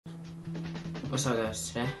What's up guys,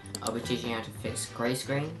 today I'll be teaching you how to fix grey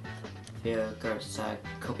screen for your GoToTag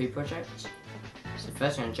copy project. So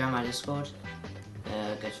first you're going to join my Discord,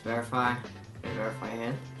 go to verify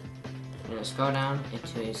here. You're going to scroll down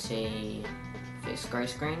until you see fix grey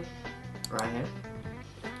screen, right here.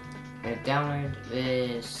 You're going to download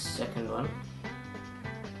this second one,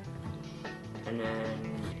 and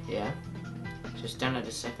then yeah, just download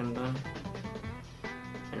the second one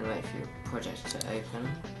and wait for your project to open.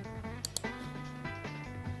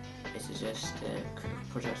 This is just a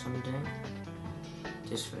project I'm doing,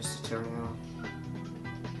 just for this tutorial.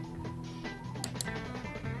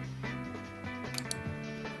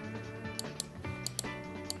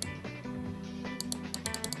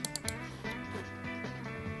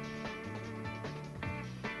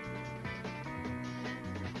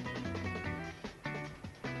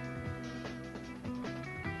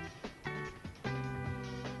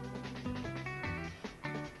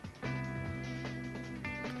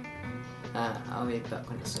 I'll be back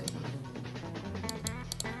when it's open.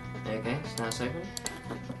 Okay, so now it's open.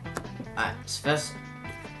 Alright, so first,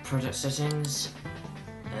 project settings,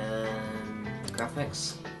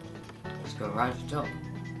 graphics. Let's go right to the top,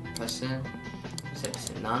 press in, set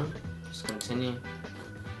it to none, just continue.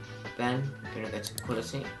 Then, you're going to go to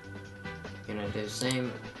quality, you're going to do the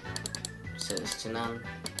same, set this to none,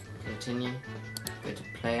 continue, go to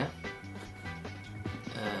player,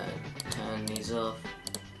 turn these off,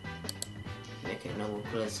 make it normal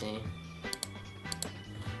quality.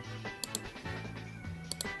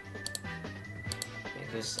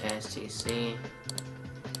 Make this ASTC,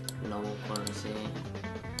 normal quality.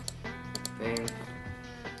 Boom.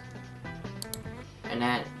 And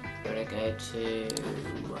then you're gonna go to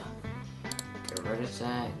get rid of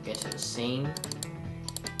that, go to the scene.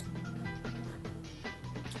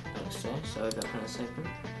 Like so, so we've got when it's open.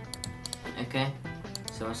 Okay,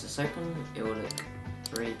 so once it's open, it will look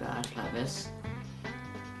really bad like this.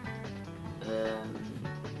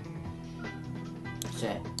 So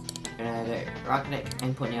you're gonna go right click,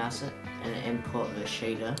 import new asset, and import the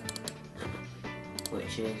shader,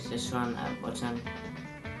 which is this one at the bottom.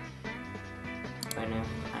 Right now,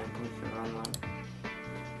 I imported the wrong one.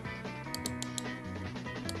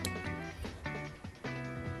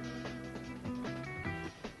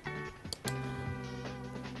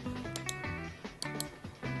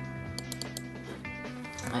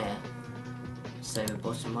 Oh yeah, so the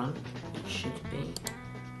bottom one, it should be,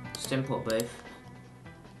 just import both,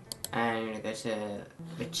 and I'm going to go to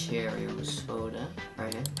materials folder,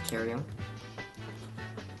 right here, material,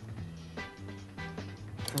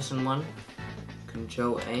 press on 1,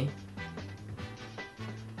 Control A,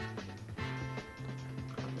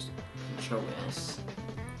 Control S,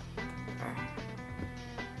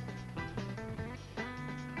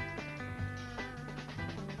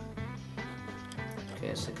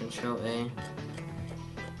 okay, so Control A,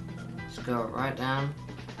 scroll right down,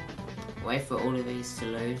 wait for all of these to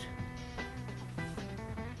load,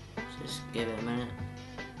 just give it a minute.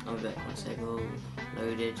 I'll be back once they've all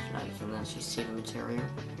loaded, like you can actually see the material.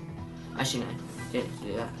 Actually no, didn't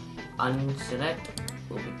do that. Unselect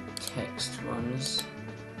all the text ones.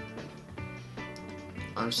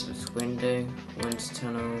 Unselect window, wind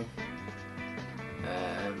tunnel,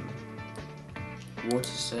 water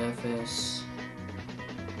surface,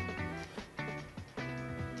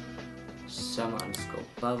 summer underscore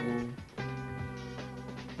bubble,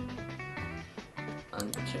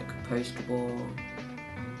 uncheck poster ball,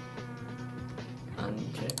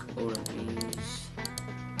 uncheck all of these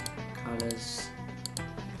colors.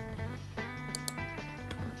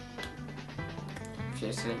 If you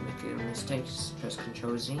accidentally make a mistake, just press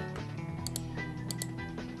Ctrl Z.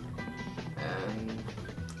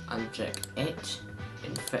 Uncheck it,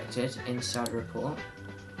 infected inside report,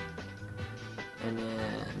 and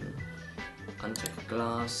then uncheck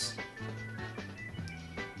glass.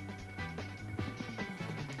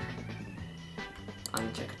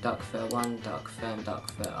 Uncheck Darkfare 1, Darkfare and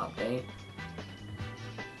Darkfare update.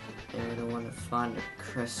 And you're going to want to find the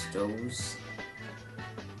crystals.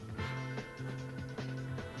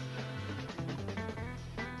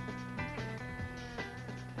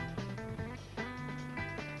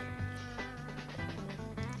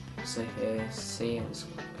 So here, see,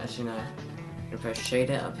 as you know, you press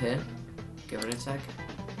shader up here, give it a tag,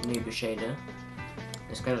 new shader.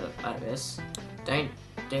 It's going to look like this. Don't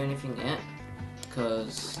do anything yet,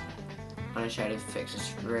 because on a shader fix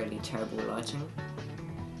is really terrible lighting.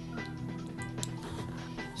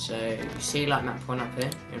 So you see like map 1 up here,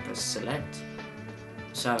 you press select.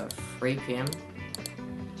 So 3 PM,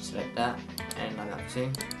 select that, and like map 2.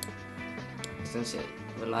 Since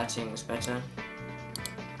the lighting is better.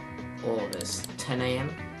 or there's 10 AM.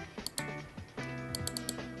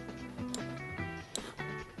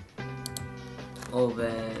 Or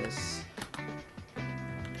there's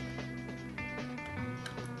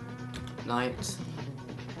night.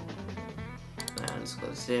 And it's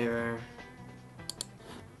got 0.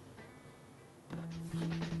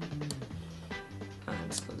 And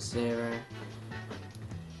it's got 0.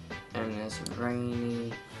 And there's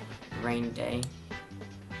rain day.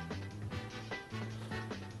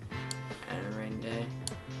 And a rain day.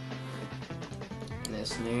 And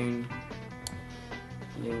there's noon.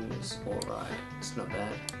 Noon is alright, it's not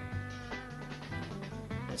bad.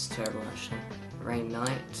 It's terrible actually. Rain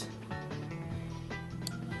night.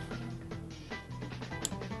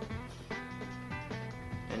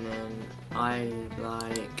 And then I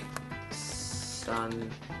like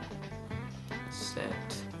sunset.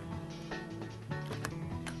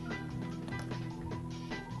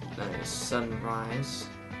 No, it's sunrise.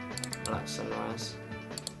 I like sunrise.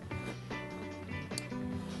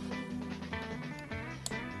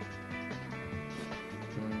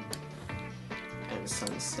 And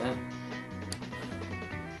sunset.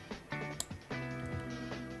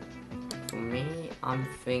 For me, I'm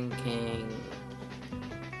thinking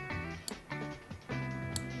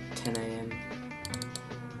 10 AM.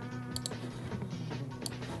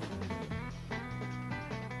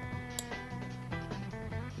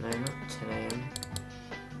 No, not 10 AM.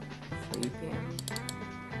 3 PM.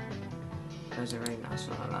 Those are really nice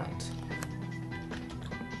one I liked.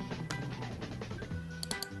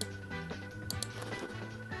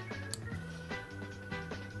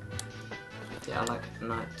 Yeah, I like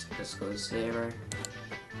night. Let's go 0.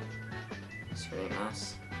 It's really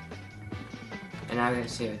nice. And now we're going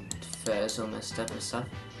to see if fur's all messed up and stuff.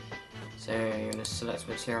 So you're going to select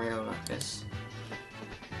material like this.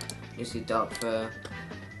 You see dark fur,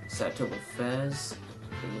 select all the furs.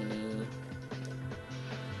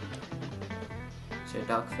 So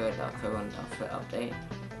dark fur 1, dark fur update.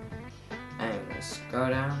 And we're going to scroll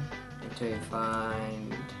down until you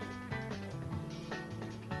find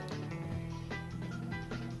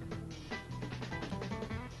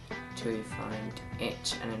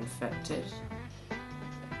itch and infected.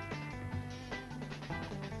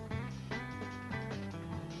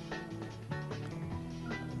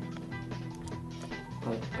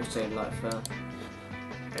 Oh, also light fur.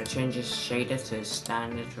 It changes shader to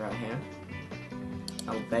standard right here.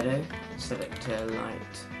 Albedo, select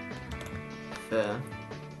light fur.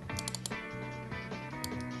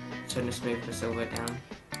 Turn the smoothness all the way down.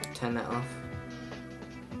 Turn that off.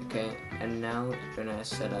 Okay, and now we're gonna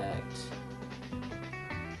select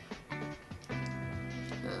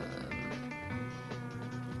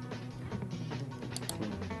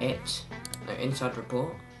inside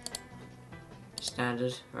report,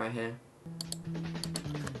 standard right here.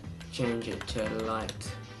 Change it to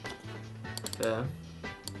light fur.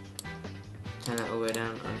 Turn that all the way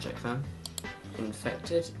down, uncheck that.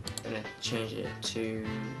 Infected, I'm gonna change it to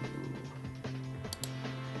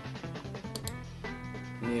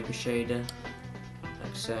Noob shader,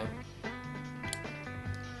 like so.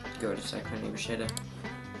 Go to Cyclone Noob shader.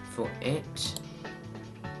 For it,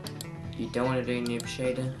 you don't want to do Noob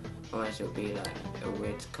shader, otherwise it'll be like a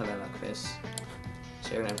weird color like this.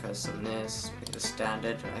 So you're gonna press on this, make it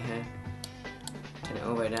standard right here. Turn it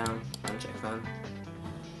all the way down, uncheck that.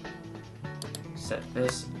 Set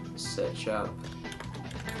this, search up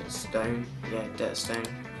stone, yeah, dirt stone.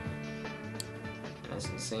 As you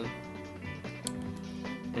can see.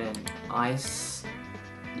 And ice,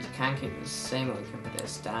 you can keep it the same or you can put it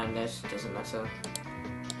as standard, doesn't matter.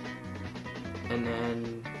 And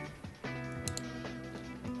then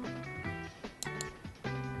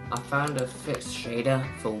I found a fixed shader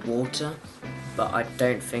for water, but I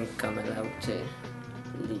don't think I'm allowed to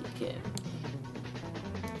leak it.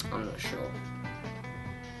 I'm not sure.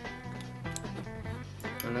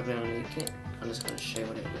 I'm not going to leak it, I'm just going to show you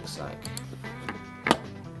what it looks like.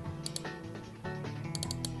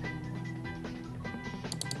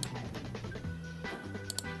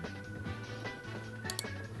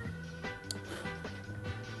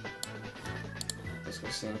 Let's go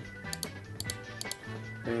see.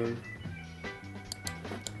 Boom.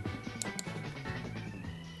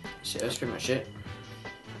 So that's pretty much it.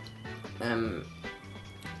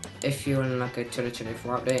 If you're in like a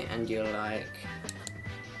 2024 update and you're like,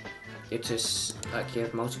 you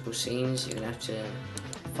have multiple scenes, you're gonna have to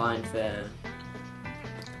find the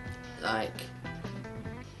light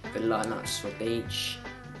maps for each,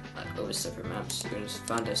 like all the separate maps. You're gonna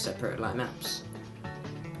find their separate light maps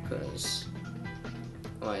because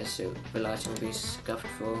otherwise the lighting will be scuffed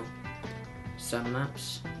for some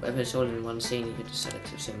maps. But if it's all in one scene, you can just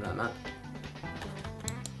select a similar map.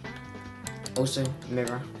 Also,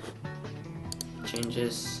 mirror.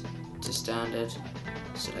 Changes to standard.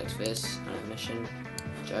 Select this on a mission.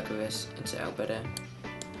 Drag this into Albedo.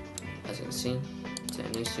 As you can see, turn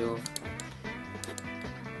these two off.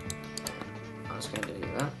 I'm just going to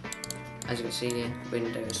delete that. As you can see here,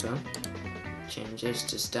 window as well. Changes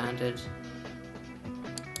to standard.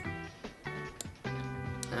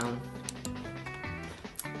 Now,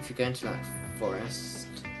 if you go into like forest,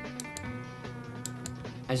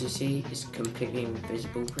 as you see, it's completely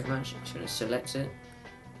invisible pretty much. So I'm going to select it.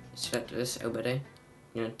 Select this Albedo.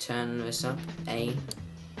 You're going to turn this up, A.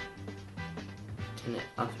 Turn it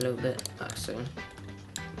up a little bit, like so.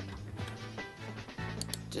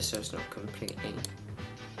 Just so it's not completely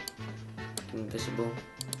invisible.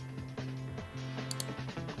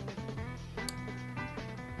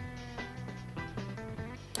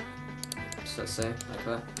 Just like so, like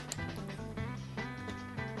that.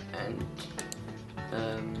 And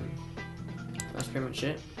that's pretty much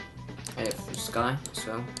it. I have the sky as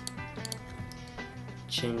well.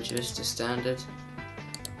 Change this to standard.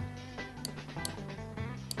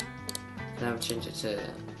 Now change it to,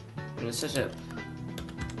 I'm going to set up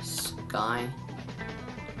sky.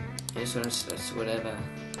 I just want to select whatever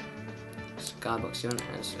skybox you want,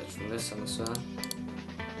 and select from this one as well.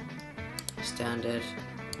 Standard,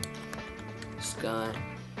 sky,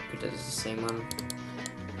 but it's the same one.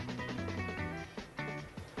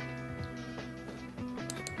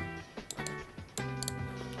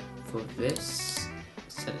 For this,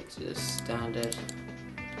 set it to standard,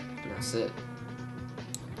 and that's it.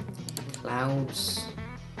 Clouds,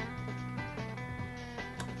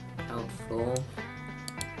 cloud floor,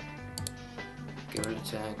 give it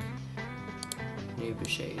a tag, neighbor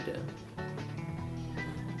shader.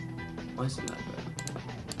 Why isn't that good?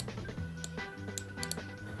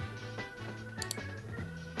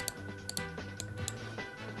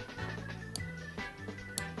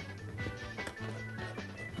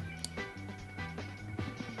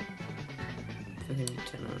 I can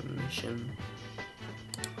turn on mission.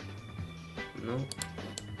 No.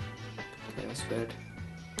 Okay, that's weird.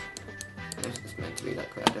 If it's meant to be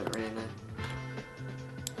that way, I don't really know.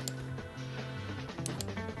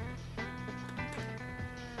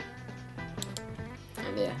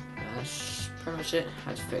 And yeah, that's pretty much it.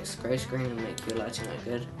 How to fix grey screen and make your lighting look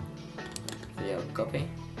good for your copy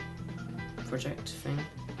project thing.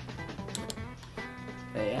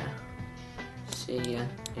 But yeah, see ya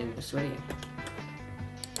in this video.